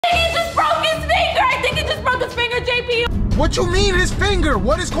JP. What you mean his finger?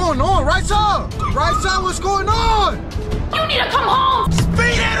 What is going on? Right side! Right side, what's going on? You need to come home.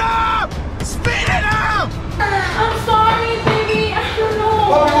 Speed it up! Speed it up! I'm sorry, baby. I don't know.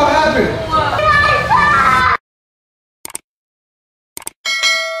 What happened?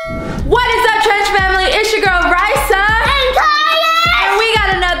 What is up, Trench family? It's your girl, Rysa. And Zakyius. And we got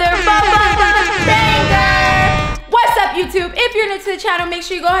another banger. What's up, YouTube? If you're new to the channel, make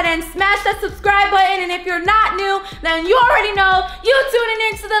sure you go ahead and smash that subscribe button. And if you're not new, then you already know you tuning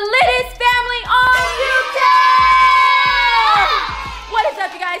into the littest family on YouTube. What is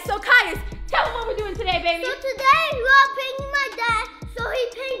up, you guys? So, Zakyius, tell them what we're doing today, baby. So today we are painting my dad. So he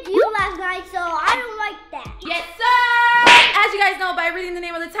painted you last night, so I don't like that. Yes, sir! As you guys know by reading the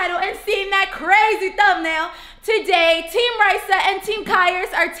name of the title and seeing that crazy thumbnail, today Team Rysa and Team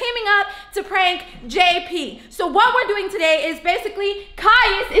Zakyius are teaming up to prank JP. So what we're doing today is basically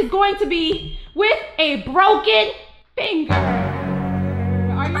Zakyius is going to be with a broken finger.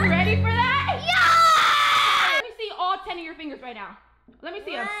 Are you ready for that? Yeah! Let me see all 10 of your fingers right now. Let me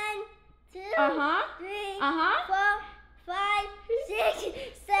see them. 1, 2, 3, 4, 5, 6,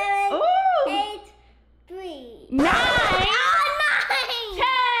 7, Ooh. 8, 3, 9. 9.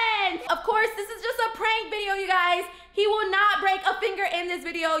 10. Of course, this is just a prank video, you guys. He will not break a finger in this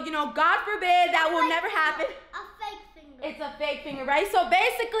video. You know, God forbid, that will never happen. A fake finger. It's a fake finger, right? So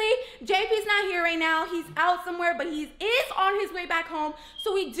basically, JP's not here right now. He's out somewhere, but he is on his way back home.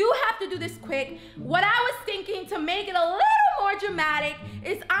 So we do have to do this quick. What I was thinking to make it a little more dramatic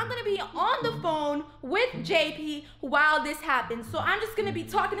is I'm gonna be on the phone with JP while this happens. So I'm just gonna be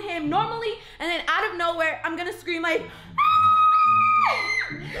talking to him normally, and then out of nowhere, I'm gonna scream like,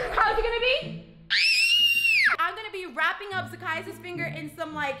 how's it gonna be? I'm gonna be wrapping up Zakyius' finger in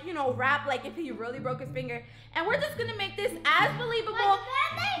some, like, you know, wrap, like if he really broke his finger. And we're just gonna make this as believable. Like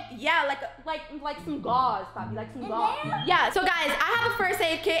a Band-Aid? Yeah, like some gauze, probably, like some gauze. there? Yeah, so guys, I have a first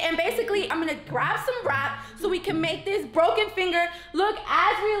aid kit, and basically I'm gonna grab some wrap so we can make this broken finger look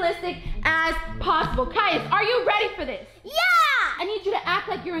as realistic as possible. Zakyius, are you ready for this? Yeah! I need you to act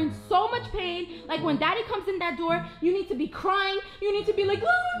like you're in so much pain. Like when daddy comes in that door, you need to be crying. You need to be like, look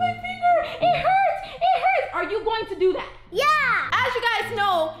at my finger. It hurts. It hurts. Are you going to do that? Yeah! As you guys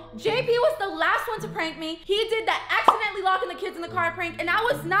know, JP was the last one to prank me. He did that accidentally locking the kids in the car prank, and I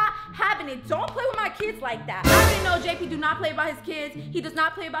was not having it. Don't play with my kids like that. I didn't know JP do not play about his kids. He does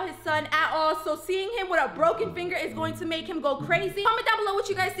not play about his son at all. So seeing him with a broken finger is going to make him go crazy. Comment down below what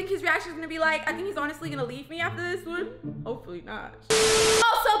you guys think his reaction is gonna be like. I think he's honestly gonna leave me after this one. Hopefully not.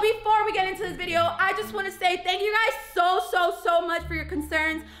 Also, before we get into this video, I just want to say thank you guys so much for your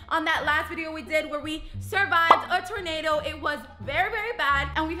concerns on that last video we did where we survived a tornado. It was very bad,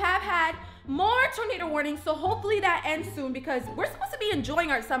 and we have had more tornado warnings, so hopefully that ends soon because we're supposed to be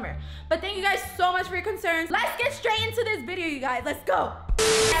enjoying our summer. But thank you guys so much for your concerns. Let's get straight into this video, you guys. Let's go.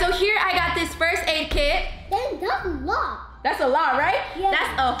 So here I got this first aid kit. Then that's a lot. That's a lot, right? Yeah.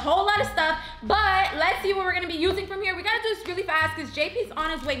 That's a whole lot of stuff. But let's see what we're gonna be using from here. We gotta do this really fast because JP's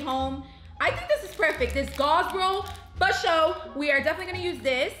on his way home. I think this is perfect. This gauze roll, for sure. We are definitely gonna use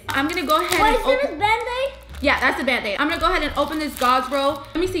this. I'm gonna go ahead and Wait, is this Band-Aid? Yeah, that's a Band-Aid. I'm gonna go ahead and open this gauze roll.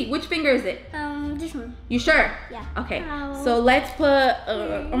 Let me see, which finger is it? This one. You sure? Yeah. Okay, so let's put,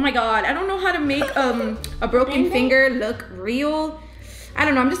 oh my God, I don't know how to make a broken finger look real. I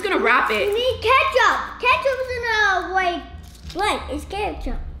don't know, I'm just gonna wrap You it. need ketchup. Ketchup's in like blood. It's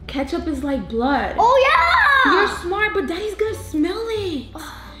ketchup. Ketchup is like blood. Oh yeah! You're smart, but daddy's gonna smell it.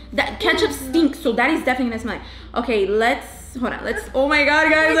 That ketchup stinks, so daddy's definitely gonna smell it. Okay, hold on, oh my God,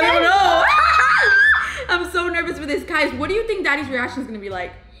 guys, I don't know. I'm so nervous for this. Guys, what do you think daddy's reaction is gonna be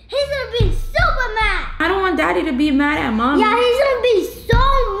like? He's gonna be super mad. I don't want daddy to be mad at mom. Yeah, he's gonna be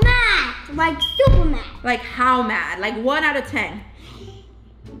so mad. Like super mad. Like how mad? Like 1 out of 10.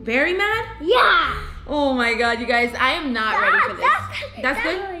 Very mad? Yeah. Oh my God, you guys, I am not ready for this. That's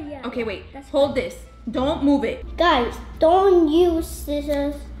good? Yeah. Okay, wait, hold this. Don't move it. Guys, don't use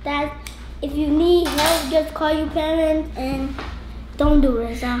scissors. If you need help, just call your parents and don't do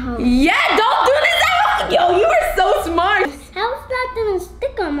this at home. Yeah, don't do this at home. Yo, you are so smart. How's that gonna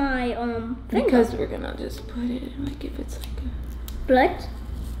stick on my finger? Because we're gonna just put it like if it's like a... Blood?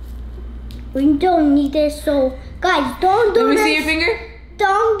 We don't need this, so guys, don't do this. Let me see your finger.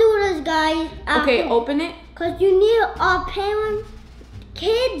 Don't do this, guys. Okay, open it. Cause you need our parents.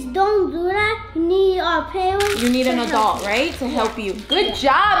 Kids don't do that. You need our parents. You need an adult, right? To help you. Good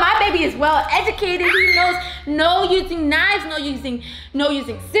job. My baby is well educated. He knows no using knives, no using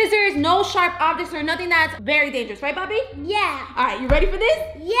scissors, no sharp objects or nothing that's very dangerous, right, Bobby? Yeah. All right, you ready for this?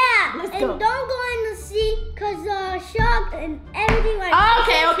 Yeah. Let's and go. don't go in the sea cause shark and everything like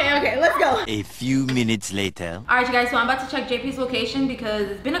Okay. let's go. A few minutes later. All right, you guys, so I'm about to check JP's location because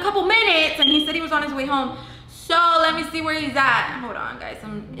it's been a couple minutes and he said he was on his way home. So let me see where he's at. Hold on, guys.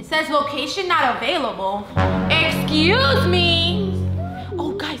 It says location not available. Excuse me.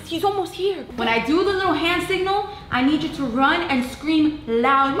 Oh, guys, he's almost here. When I do the little hand signal, I need you to run and scream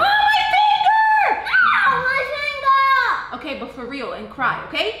loud. Mom, my finger! Ow, my finger! Okay, but for real, and cry,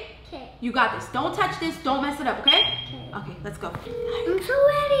 okay? Okay. You got this. Don't touch this. Don't mess it up, okay? Okay. Okay, let's go. I'm so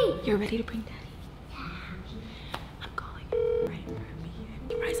ready. You're ready to bring Daddy? Yeah. I'm calling. Right for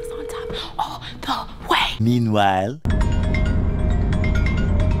me. Rice is on top all the way. Meanwhile.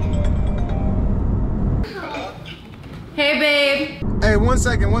 Hey, babe. Hey, one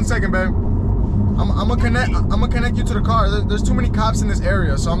second, babe. I'm gonna connect you to the car. There's too many cops in this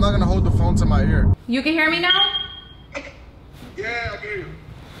area, so I'm not gonna hold the phone to my ear. You can hear me now? Yeah, I hear you.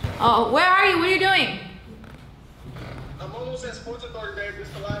 Oh, where are you? What are you doing? I'm almost at Sports Authority, babe. This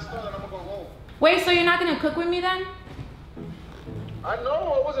is the last call, and I'm gonna go home. Wait, so you're not gonna cook with me then? I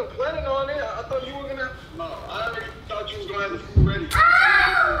know, I wasn't planning on it. I thought you were gonna. No, I already thought you was gonna have the food ready.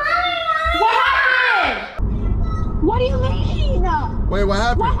 What happened? What do you mean? Wait, what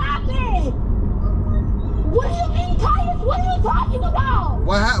happened? What happened? What do you mean, Titus? What are you talking about?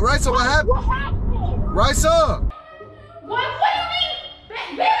 What happened? Right, so what happened? What happened? Right, sir. What do you mean?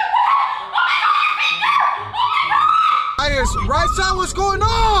 Baby, what? Oh my God, my finger! Oh my God! Right, sir, what's going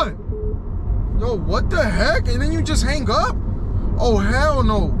on? Yo, what the heck? And then you just hang up? Oh, hell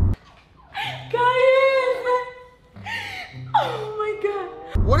no. Guys! Oh my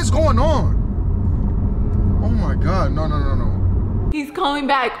God. What is going on? Oh my God, no. He's calling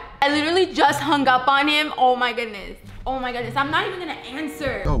back. I literally just hung up on him. Oh my goodness. Oh my goodness. I'm not even gonna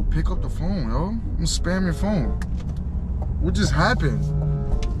answer. Yo, pick up the phone, yo. I'm gonna spam your phone. What just happened?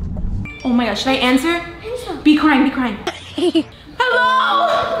 Oh my God, should I answer? Be crying, be crying.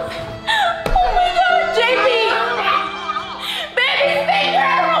 Hello? Oh my God, JP! Baby's finger! I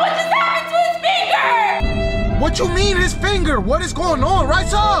don't know what just happened to his finger! What you mean his finger? What is going on, right,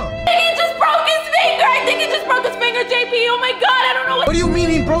 sir? I think he just broke his finger! I think he just broke his finger, JP! Oh my God, I don't know what— What do you mean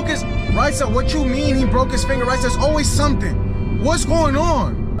he broke his... Right, sir, what you mean he broke his finger, right, sir? There's always something. What's going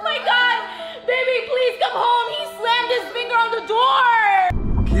on? Oh my God! Baby, please come home! He slammed his finger on the door!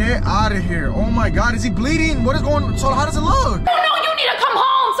 Get out of here. Oh my God, is he bleeding? What is going on? So how does it look? Oh no, you need to come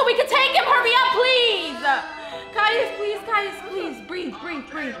home so we can take him! Hurry up, please! Caius, please, breathe. I'm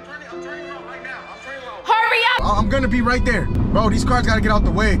turning around right now. Hurry up! I'm gonna be right there. Bro, these cars gotta get out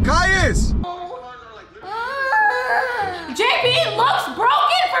the way. Caius! JP, it looks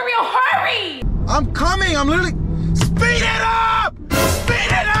broken for real, hurry! I'm coming, I'm literally... Speed it up!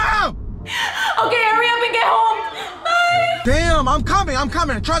 Speed it up! Okay, hurry up and get home. Bye! Damn, I'm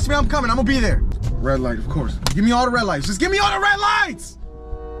coming. Trust me, I'm coming. I'm gonna be there. Red light, of course. Give me all the red lights. Just give me all the red lights!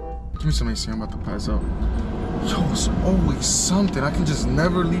 Give me some AC, I'm about to pass out. Yo, it's always something. I can just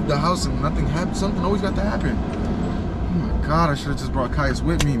never leave the house and nothing happens. Something always got to happen. Oh my God, I should have just brought Caius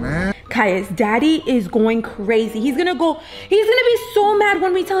with me, man. Caius, Daddy is going crazy. He's gonna be so mad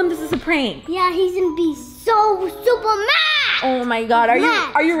when we tell him this is a prank. Yeah, he's gonna be so super mad. Oh my God,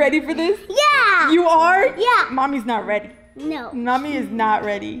 are you ready for this? Yeah. You are? Yeah. Mommy's not ready. No. Mommy is not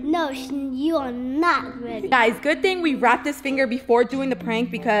ready. No, you are not ready. Guys, good thing we wrapped this finger before doing the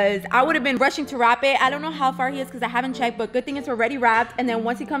prank because I would have been rushing to wrap it. I don't know how far he is because I haven't checked, but good thing it's already wrapped. And then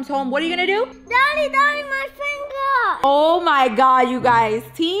once he comes home, what are you gonna do? Daddy, my finger. Oh my God, you guys.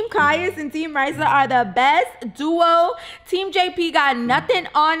 Team Caius and Team Risa are the best duo. Team JP got nothing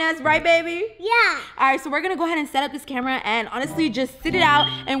on us, right, baby? Yeah. All right, so we're gonna go ahead and set up this camera and honestly just sit it out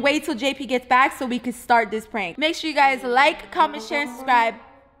and wait till JP gets back so we can start this prank. Make sure you guys like, comment, share, and subscribe.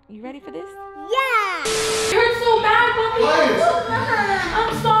 You ready for this? Yeah. It hurts so bad, Puppy.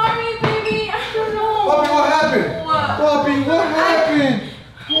 I'm sorry, baby. I don't know. Puppy, what happened? Puppy, what happened?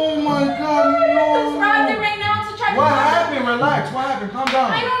 Oh my God, no. Just wrapped it right now to try to— What happened? Relax. What happened? Calm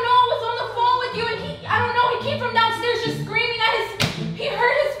down. I don't know. I was on the phone with you and I don't know. He came from downstairs just screaming at he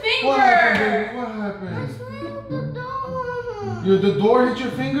hurt his finger. What happened, baby? What happened? The door hit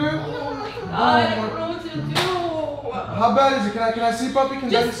your finger? I don't know what to do. How bad is it? Can I see, Puppy? Can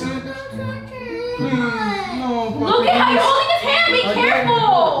Daddy see it? Please, no, Puppy. Look at how you're holding his hand. Be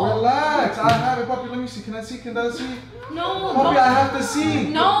careful. Relax. I have it, Puppy. Let me see. Can I see? Can Daddy see? No. Puppy, I have to see.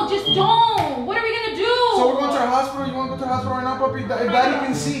 No, just don't. What are we gonna do? So we're going to our hospital. You want to go to the hospital right now, Puppy? If Daddy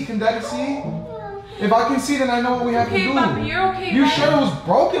can see, can Daddy see? If I can see, then I know what we have to do. Okay, Puppy, you're okay, You right? sure it was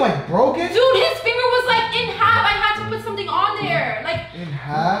broken? Like broken? Dude, his finger was like in half. I had to put something on there. Like, In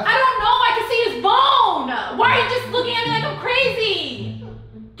half? I don't know. I can see his bone. Why are you just looking at me like I'm crazy?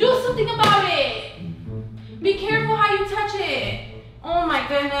 Do something about it. Be careful how you touch it. Oh my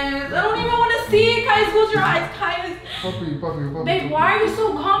goodness. I don't even want to see it, Caius. Close your eyes, Caius. Puppy. Babe, why are you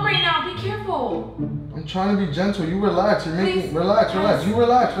so calm right now? Be careful. I'm trying to be gentle. You relax. You're making. Please. Relax. You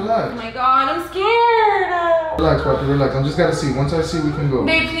relax. Oh my god, I'm scared. Relax, puppy. Relax. I'm just gotta see. Once I see, we can go.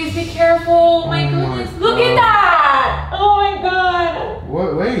 Babe, please be careful. My goodness. Look at that. Oh my god.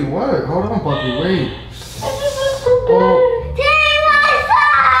 What? Wait. What? Hold on, puppy. Wait. This is so bad.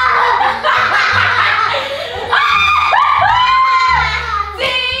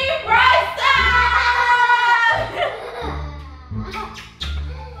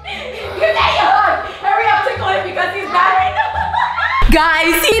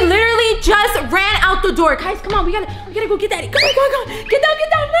 Guys, he literally just ran out the door. Guys, come on, we gotta go get Daddy. Come on. Get down,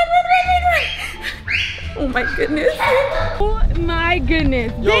 run. Oh my goodness. Oh my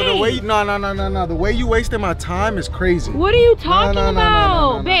goodness. Yo, Babe. the way no. The way you wasted my time is crazy. What are you talking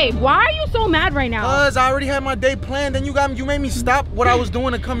about? No. Babe, why are you so mad right now? Cause I already had my day planned, then you made me stop what I was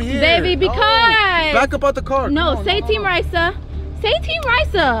doing to come here. Baby, because back up out the car. No, say Team Risa. Say Team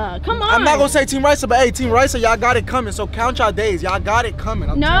Risa. Come on. I'm not gonna say Team Risa, but hey, Team Risa, y'all got it coming. So count y'all days. Y'all got it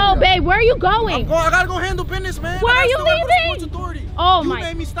coming. No, babe, where are you going? I gotta go handle business, man. Where are you leaving? Oh my. You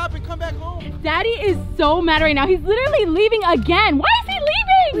made me stop and come back home. Daddy is so mad right now. He's literally leaving again. Why is he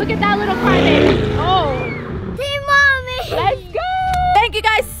leaving? Look at that little crybaby. Oh. Team Mommy. Let's go. Thank you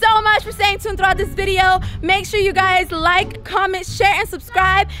guys so much for staying tuned throughout this video. Make sure you guys like, comment, share, and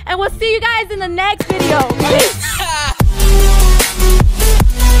subscribe. And we'll see you guys in the next video. Peace.